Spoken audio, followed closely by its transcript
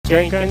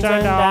Jenkins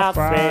and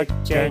Alfred,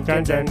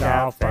 Jenkins and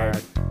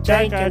Alfred,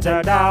 Jenkins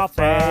and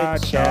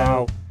Alfred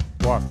Show.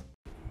 What?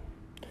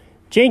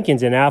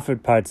 Jenkins and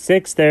Alfred Part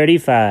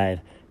 635,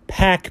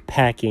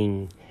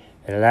 Packing.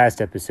 In the last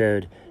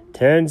episode,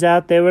 turns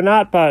out they were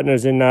not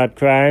partners in not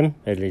crime,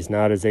 at least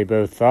not as they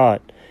both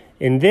thought.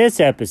 In this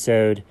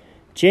episode,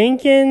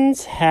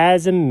 Jenkins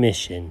has a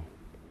mission.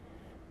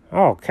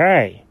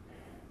 Okay.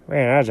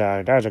 Man,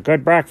 that was a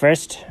good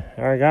breakfast.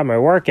 I got my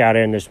workout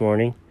in this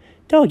morning.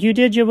 Dog, you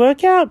did your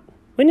workout?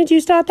 When did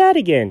you start that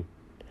again?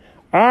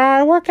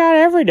 I work out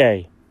every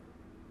day.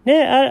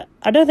 No,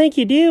 I don't think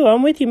you do.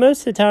 I'm with you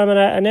most of the time, and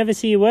I never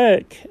see you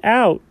work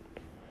out.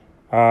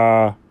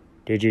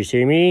 Did you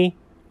see me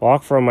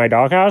walk from my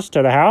doghouse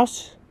to the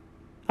house?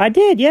 I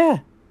did, yeah.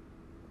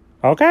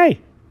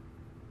 Okay.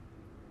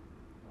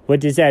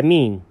 What does that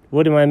mean?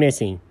 What am I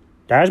missing?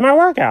 That was my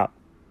workout.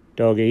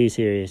 Dog, are you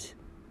serious?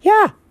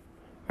 Yeah.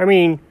 I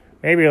mean,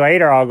 maybe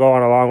later I'll go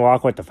on a long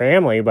walk with the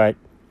family, but,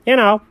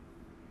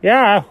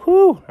 yeah,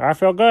 I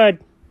feel good.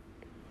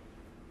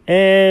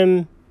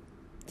 Do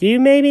you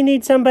maybe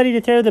need somebody to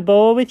throw the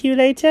ball with you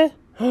later?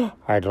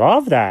 I'd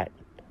love that.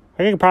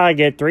 I could probably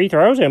get 3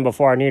 throws in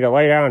before I need to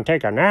lay down and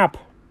take a nap.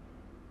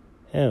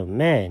 Oh,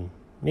 man.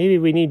 Maybe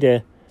we need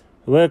to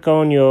work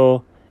on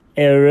your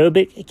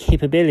aerobic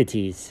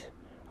capabilities.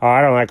 Oh, I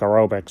don't like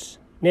aerobics.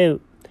 No,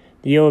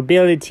 your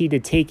ability to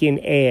take in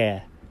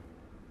air.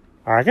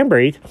 I can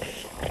breathe.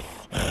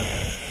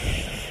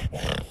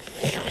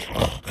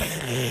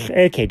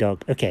 Okay,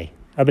 dog. Okay,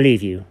 I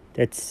believe you.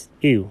 That's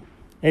you.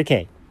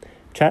 Okay.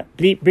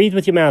 Breathe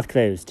with your mouth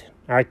closed.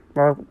 I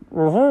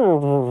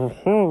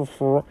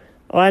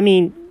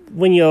mean,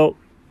 when you're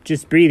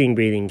just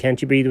breathing.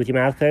 Can't you breathe with your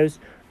mouth closed?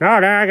 No,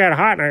 I got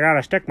hot and I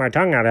gotta stick my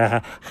tongue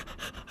out.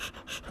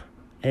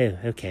 Oh,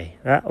 okay.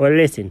 Well,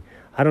 listen.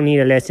 I don't need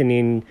a lesson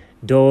in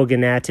dog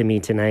anatomy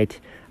tonight.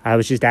 I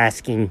was just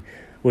asking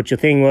what your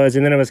thing was,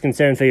 and then I was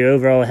concerned for your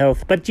overall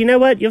health. But you know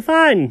what? You're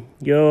fine.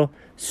 You're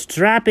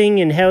strapping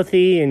and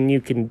healthy, and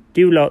you can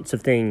do lots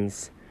of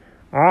things.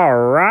 All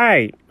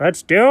right,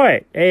 let's do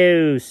it.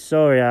 Oh,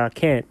 sorry, I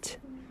can't.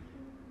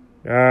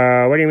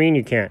 What do you mean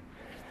you can't?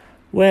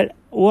 Well,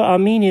 what I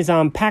mean is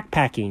I'm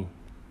packing.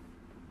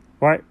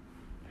 What?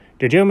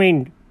 Did you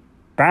mean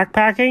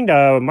backpacking?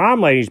 The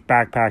mom lady's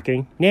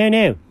backpacking.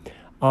 No.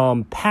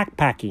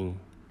 Packing.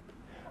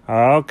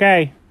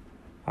 Okay.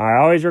 I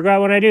always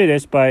regret when I do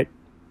this, but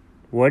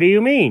what do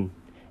you mean?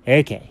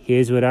 Okay,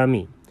 here's what I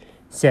mean.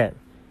 So,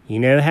 you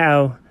know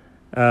how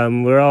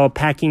we're all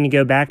packing to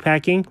go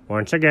backpacking?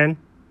 Once again,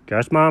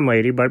 just mom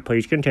lady, but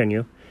please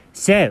continue.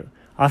 So,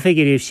 I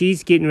figured if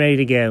she's getting ready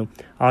to go,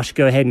 I should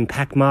go ahead and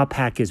pack my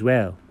pack as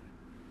well.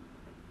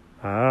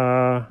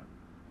 Are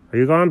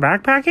you going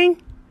backpacking?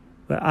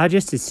 Well, I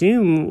just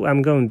assume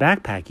I'm going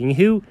backpacking.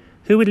 Who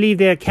would leave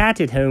their cat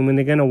at home when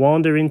they're going to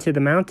wander into the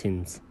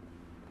mountains?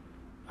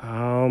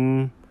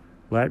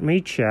 Let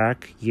me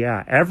check.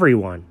 Yeah,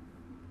 everyone.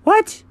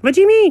 What? What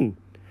do you mean?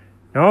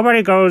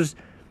 Nobody goes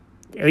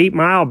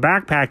 8-mile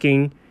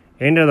backpacking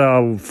into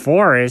the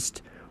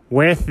forest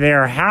with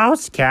their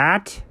house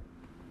cat.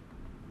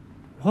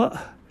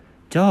 What?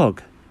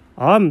 Dog,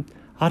 I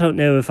don't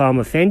know if I'm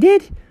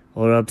offended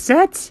or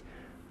upset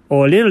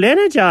or a little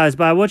energized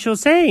by what you're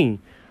saying.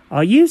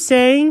 Are you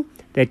saying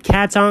that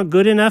cats aren't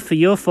good enough for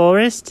your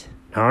forest?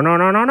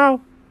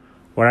 No.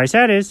 What I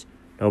said is,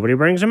 nobody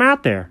brings them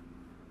out there.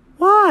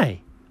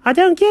 Why? I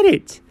don't get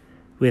it.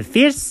 We're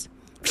fierce.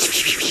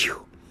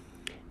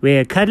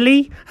 We're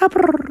cuddly.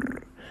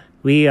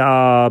 We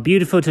are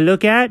beautiful to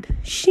look at.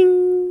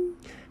 Shing.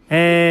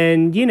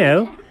 And,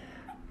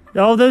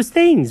 all those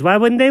things. Why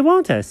wouldn't they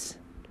want us?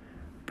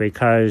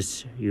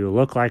 Because you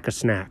look like a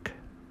snack.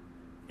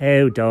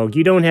 Oh, dog,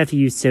 you don't have to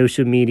use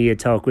social media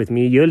talk with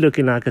me. You're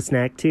looking like a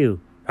snack, too.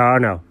 Oh,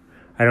 no.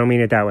 I don't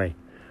mean it that way.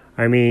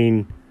 I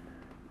mean,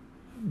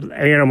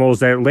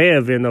 animals that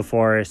live in the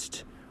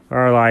forest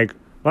are like,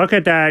 look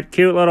at that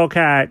cute little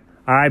cat.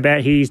 I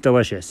bet he's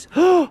delicious.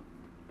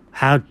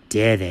 How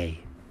dare they?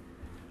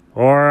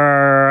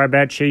 Or I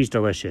bet she's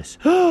delicious.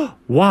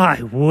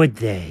 Why would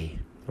they?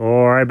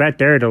 Or I bet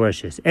they're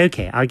delicious.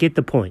 Okay, I get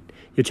the point.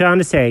 You're trying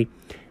to say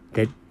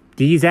that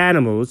these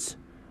animals,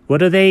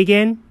 what are they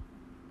again?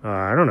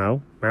 I don't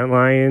know. Mountain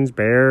lions,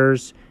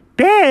 bears.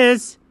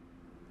 Bears?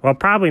 Well,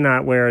 probably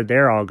not where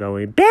they're all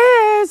going.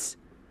 Bears!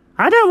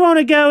 I don't want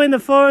to go in the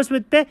forest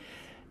with bears.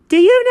 Do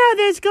you know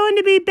there's going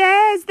to be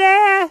bears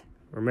there?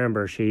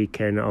 Remember, she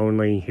can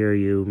only hear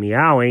you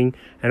meowing.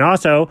 And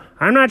also,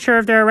 I'm not sure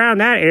if they're around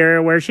that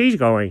area where she's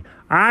going.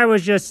 I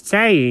was just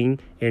saying,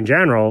 in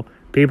general,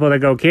 people that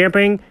go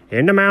camping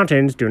in the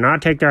mountains do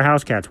not take their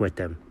house cats with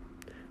them.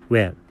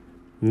 Well,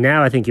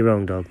 now I think you're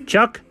wrong, dog.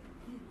 Chuck?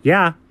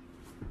 Yeah.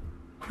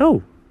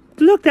 Oh,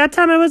 look, that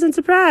time I wasn't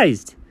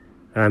surprised.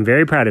 I'm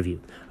very proud of you.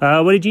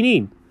 What did you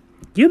need?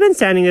 You've been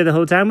standing there the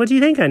whole time. What do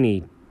you think I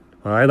need?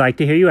 Well, I'd like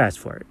to hear you ask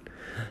for it.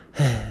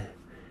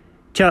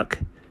 Chuck,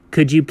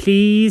 could you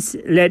please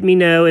let me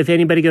know if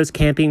anybody goes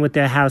camping with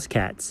their house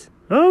cats?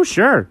 Oh,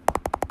 sure.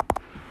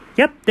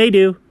 Yep, they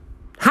do.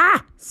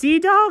 Ha! See,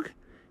 dog?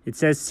 It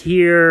says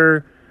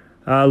here,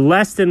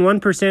 less than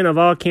 1% of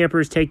all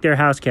campers take their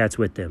house cats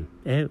with them.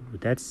 Oh,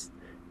 that's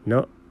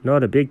not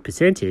a big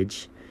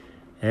percentage.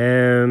 How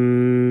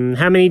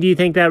many do you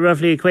think that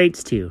roughly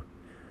equates to?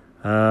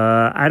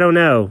 I don't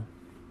know.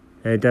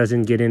 It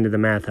doesn't get into the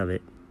math of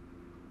it.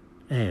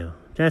 Oh,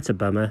 that's a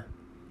bummer.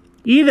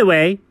 Either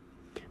way,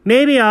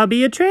 maybe I'll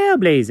be a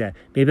trailblazer.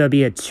 Maybe I'll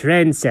be a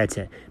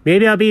trendsetter.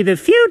 Maybe I'll be the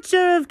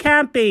future of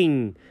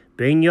camping.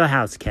 Bring your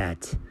house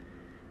cat.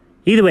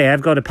 Either way,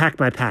 I've got to pack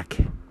my pack.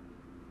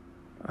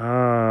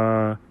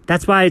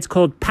 That's why it's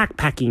called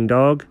packing,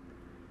 dog.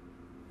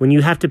 When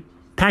you have to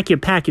pack your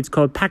pack, it's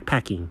called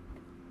packing.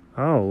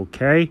 Oh,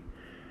 okay.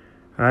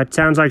 That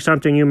sounds like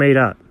something you made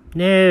up.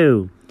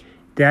 No,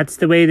 that's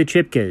the way the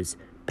trip goes.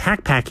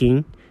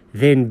 Packing,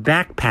 then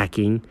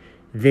backpacking,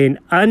 then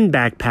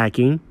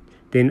unbackpacking,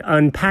 then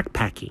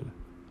unpacking.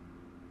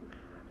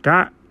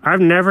 I've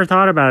never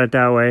thought about it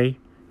that way,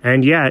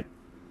 and yet,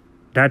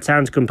 that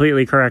sounds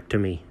completely correct to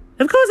me.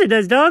 Of course it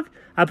does, dog.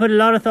 I put a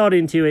lot of thought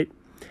into it,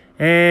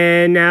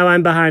 and now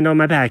I'm behind on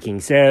my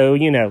packing. So,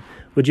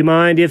 would you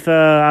mind if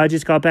I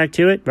just got back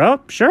to it?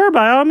 Well, sure,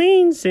 by all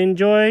means.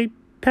 Enjoy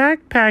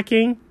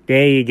packing.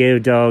 There you go,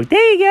 dog.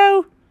 There you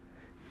go.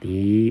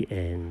 The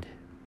end.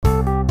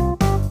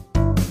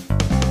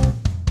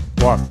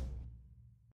 What?